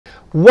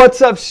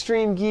What's up,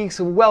 Stream Geeks?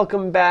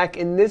 Welcome back.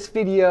 In this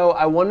video,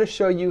 I want to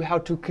show you how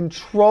to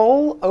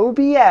control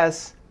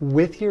OBS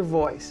with your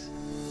voice.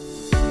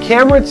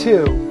 Camera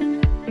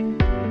 2.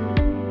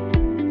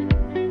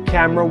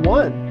 Camera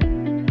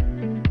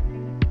 1.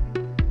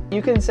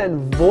 You can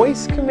send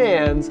voice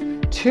commands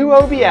to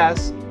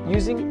OBS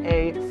using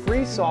a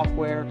free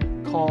software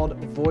called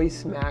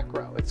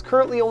VoiceMacro. It's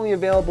currently only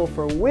available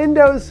for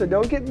Windows, so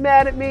don't get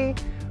mad at me,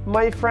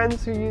 my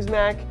friends who use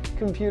Mac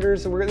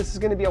computers. So this is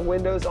going to be a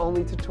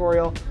Windows-only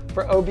tutorial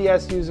for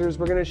OBS users.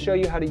 We're going to show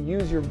you how to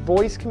use your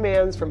voice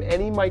commands from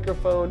any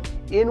microphone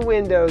in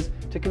Windows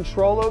to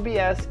control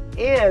OBS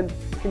and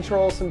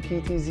control some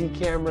PTZ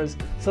cameras.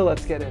 So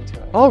let's get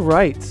into it. All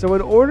right, so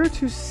in order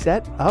to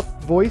set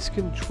up voice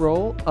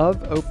control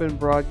of Open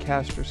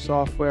Broadcaster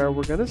software,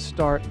 we're going to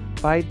start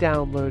by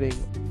downloading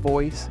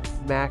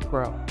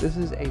VoiceMacro. This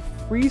is a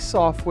free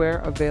software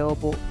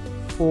available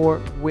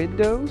for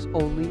Windows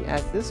only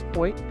at this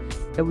point,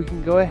 and we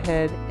can go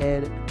ahead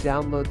and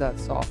download that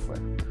software.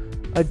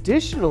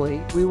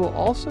 Additionally, we will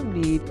also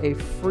need a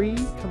free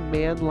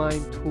command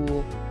line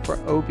tool for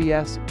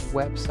OBS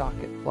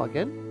WebSocket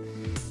plugin,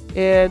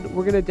 and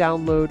we're going to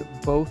download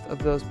both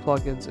of those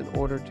plugins in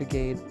order to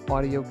gain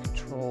audio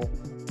control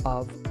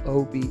of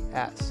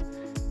OBS.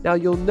 Now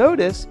you'll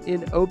notice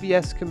in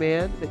OBS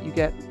command that you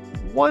get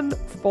one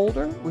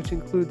folder, which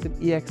includes an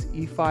exe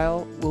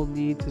file we'll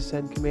need to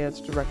send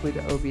commands directly to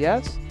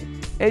OBS.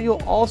 And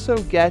you'll also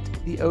get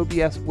the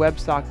OBS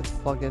WebSockets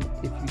plugin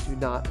if you do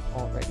not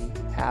already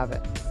have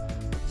it.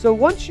 So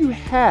once you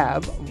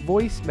have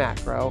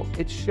VoiceMacro,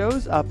 it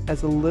shows up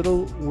as a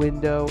little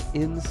window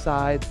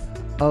inside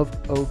of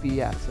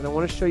OBS. And I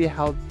want to show you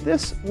how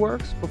this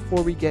works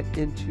before we get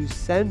into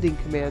sending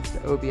commands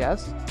to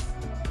OBS.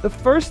 The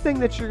first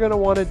thing that you're going to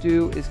want to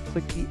do is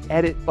click the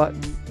Edit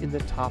button in the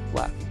top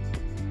left.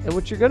 And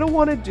what you're going to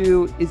want to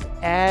do is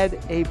add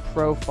a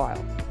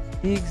profile.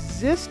 The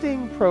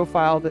existing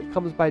profile that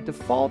comes by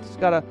default has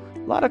got a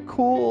lot of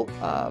cool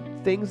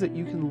things that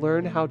you can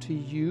learn how to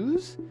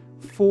use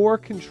for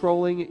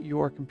controlling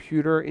your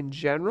computer in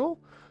general.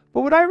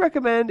 But what I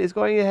recommend is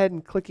going ahead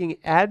and clicking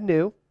Add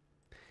New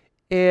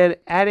and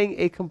adding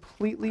a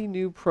completely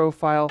new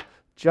profile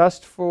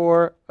just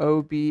for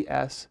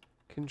OBS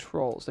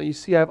controls. Now you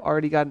see I've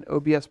already got an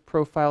OBS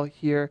profile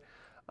here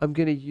I'm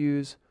going to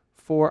use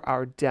for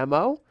our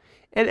demo.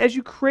 And as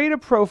you create a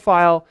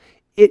profile,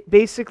 it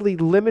basically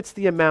limits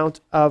the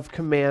amount of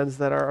commands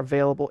that are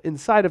available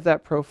inside of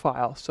that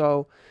profile.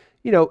 So,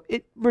 you know,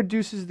 it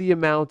reduces the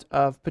amount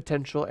of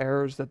potential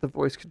errors that the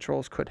voice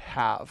controls could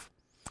have.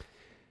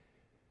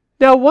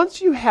 Now,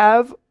 once you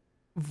have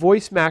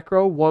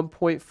VoiceMacro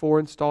 1.4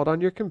 installed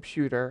on your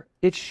computer,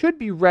 it should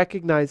be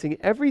recognizing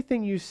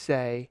everything you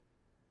say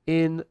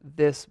in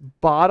this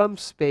bottom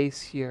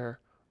space here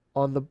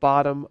on the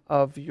bottom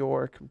of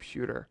your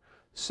computer.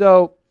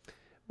 So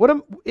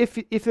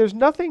if there's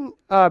nothing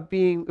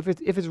if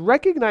it's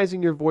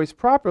recognizing your voice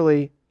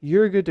properly,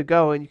 you're good to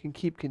go and you can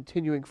keep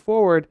continuing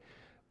forward.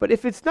 But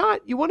if it's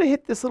not, you want to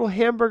hit this little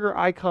hamburger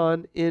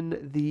icon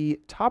in the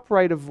top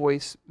right of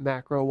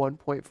VoiceMacro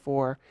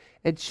 1.4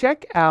 and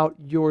check out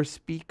your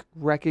speak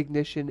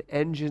recognition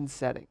engine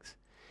settings.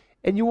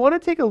 And you want to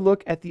take a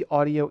look at the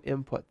audio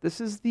input. This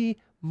is the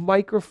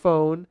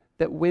microphone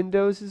that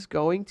Windows is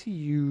going to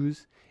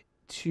use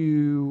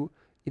to,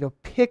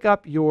 pick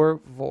up your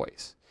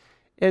voice.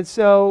 And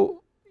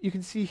so you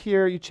can see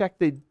here, you check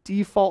the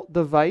default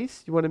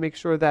device. You want to make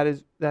sure that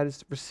is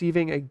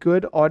receiving a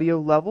good audio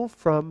level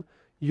from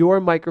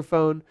your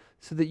microphone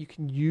so that you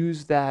can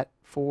use that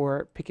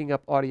for picking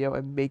up audio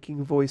and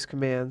making voice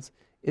commands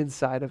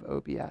inside of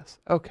OBS.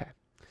 Okay.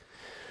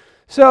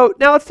 So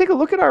now let's take a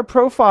look at our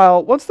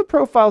profile. Once the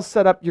profile is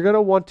set up, you're going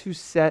to want to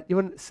set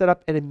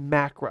up a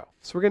macro.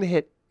 So we're going to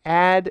hit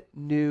Add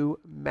New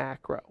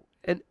Macro.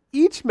 And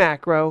each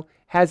macro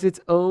has its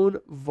own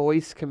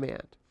voice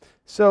command.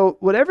 So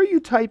whatever you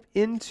type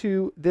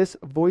into this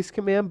voice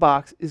command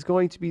box is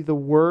going to be the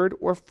word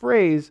or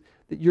phrase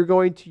that you're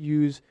going to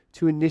use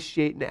to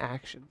initiate an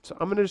action. So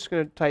I'm just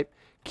going to type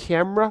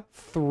camera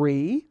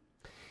 3,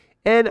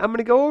 and I'm going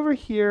to go over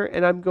here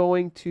and I'm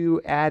going to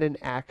add an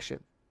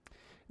action.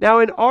 Now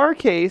in our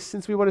case,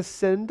 since we want to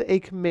send a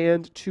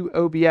command to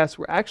OBS,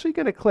 we're actually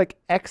going to click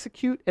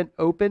execute and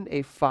open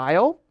a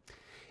file.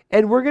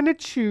 And we're going to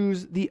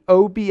choose the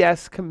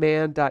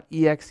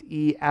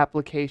OBSCommands.exe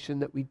application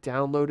that we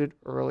downloaded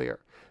earlier.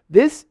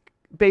 This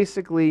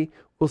basically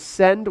will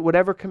send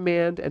whatever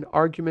command and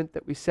argument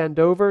that we send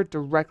over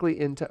directly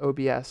into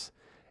OBS.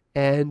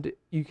 And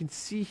you can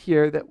see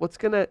here that what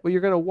you're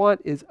going to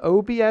want is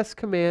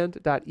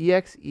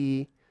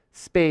OBSCommands.exe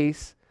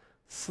space /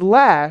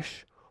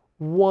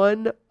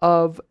 one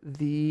of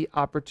the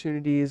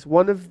opportunities,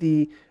 one of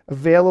the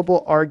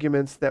available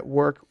arguments that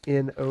work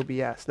in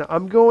OBS. Now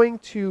I'm going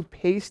to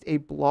paste a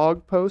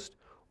blog post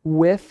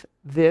with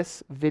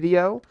this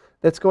video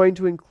that's going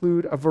to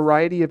include a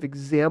variety of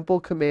example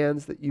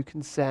commands that you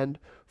can send.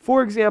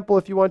 For example,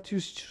 if you want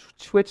to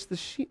switch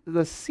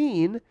the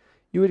scene,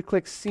 you would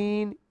click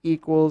scene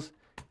equals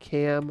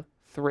cam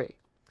 3.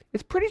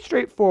 It's pretty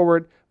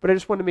straightforward, but I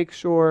just want to make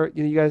sure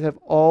you guys have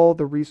all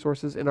the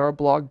resources in our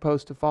blog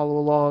post to follow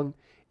along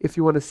if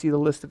you want to see the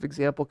list of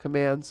example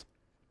commands.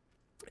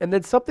 And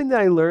then something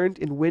that I learned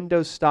in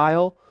Windows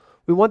style,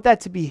 we want that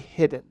to be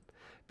hidden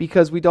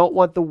because we don't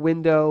want the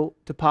window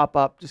to pop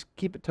up. Just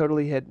keep it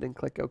totally hidden and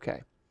click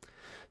OK.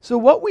 So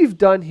what we've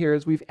done here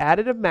is we've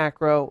added a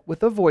macro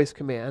with a voice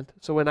command.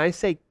 So when I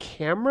say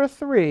camera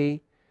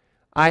 3,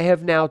 I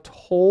have now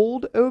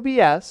told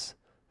OBS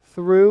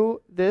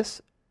through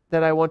this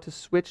that I want to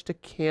switch to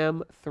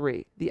cam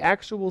 3, the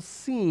actual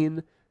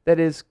scene that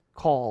is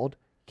called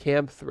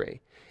cam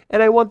 3.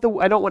 And I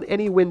don't want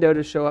any window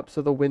to show up,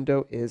 so the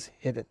window is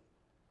hidden.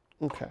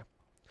 Okay.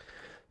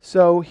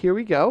 So here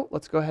we go.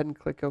 Let's go ahead and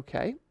click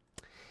OK.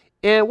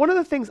 And one of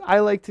the things I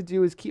like to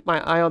do is keep my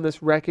eye on this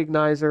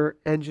recognizer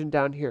engine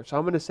down here. So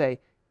I'm going to say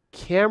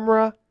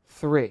camera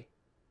 3.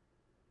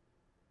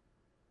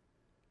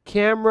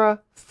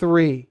 Camera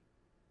 3.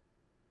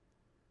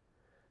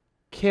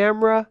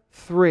 Camera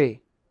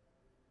 3.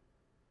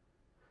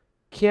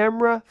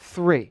 Camera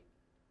 3.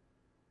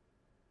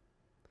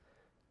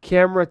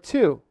 Camera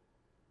 2.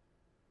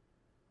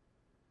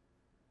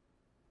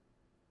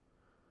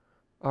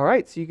 All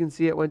right, so you can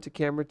see it went to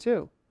camera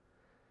 2.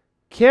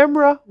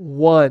 Camera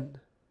 1.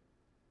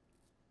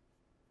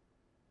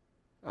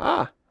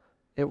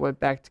 It went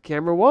back to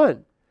camera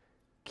 1.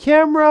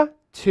 Camera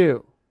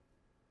 2.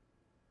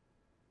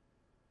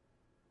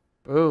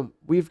 Boom.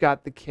 We've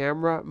got the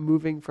camera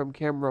moving from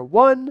camera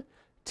 1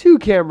 to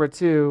camera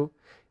 2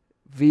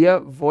 via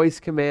voice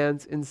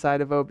commands inside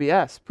of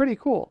OBS. Pretty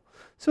cool.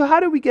 So how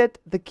do we get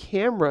the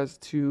cameras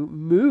to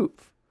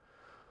move?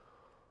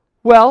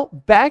 Well,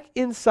 back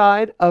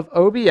inside of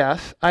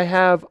OBS, I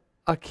have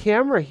a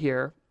camera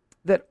here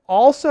that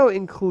also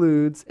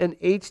includes an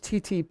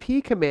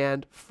HTTP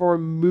command for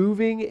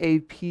moving a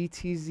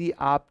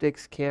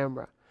PTZOptics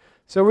camera.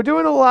 So we're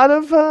doing a lot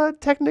of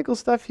technical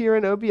stuff here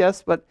in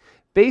OBS, but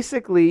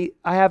basically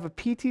I have a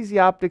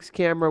PTZOptics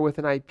camera with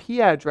an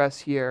IP address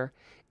here,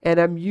 and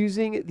I'm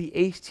using the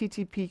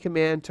HTTP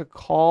command to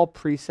call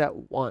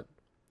preset 1.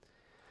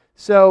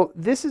 So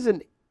this is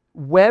a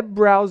web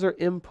browser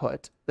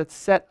input that's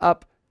set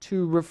up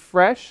to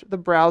refresh the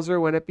browser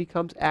when it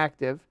becomes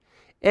active.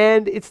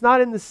 And it's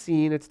not in the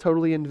scene, it's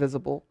totally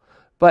invisible.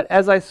 But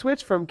as I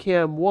switch from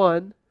cam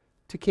 1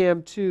 to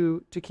cam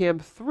 2 to cam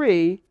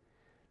 3,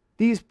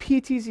 these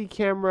PTZ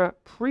camera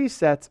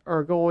presets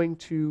are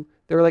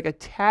they're like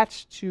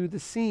attached to the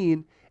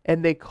scene,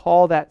 and they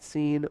call that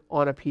scene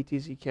on a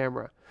PTZ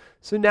camera.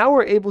 So now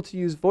we're able to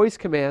use voice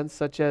commands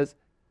such as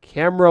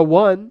camera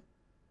 1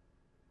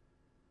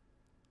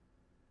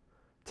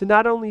 to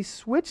not only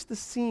switch the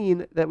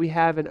scene that we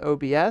have in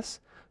OBS,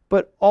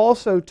 but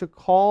also to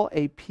call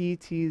a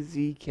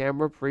PTZ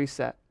camera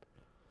preset.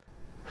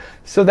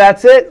 So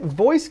that's it.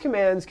 Voice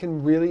commands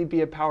can really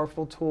be a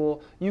powerful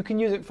tool. You can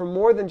use it for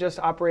more than just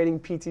operating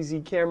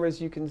PTZ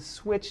cameras. You can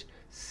switch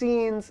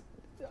scenes,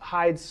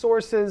 hide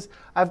sources.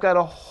 I've got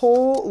a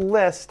whole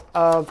list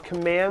of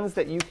commands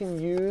that you can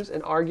use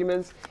and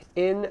arguments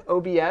in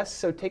OBS.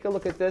 So take a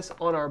look at this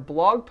on our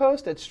blog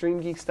post at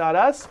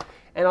StreamGeeks.us.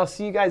 And I'll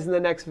see you guys in the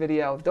next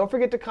video. Don't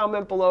forget to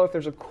comment below if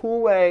there's a cool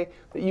way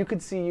that you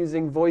could see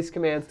using voice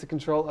commands to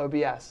control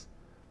OBS.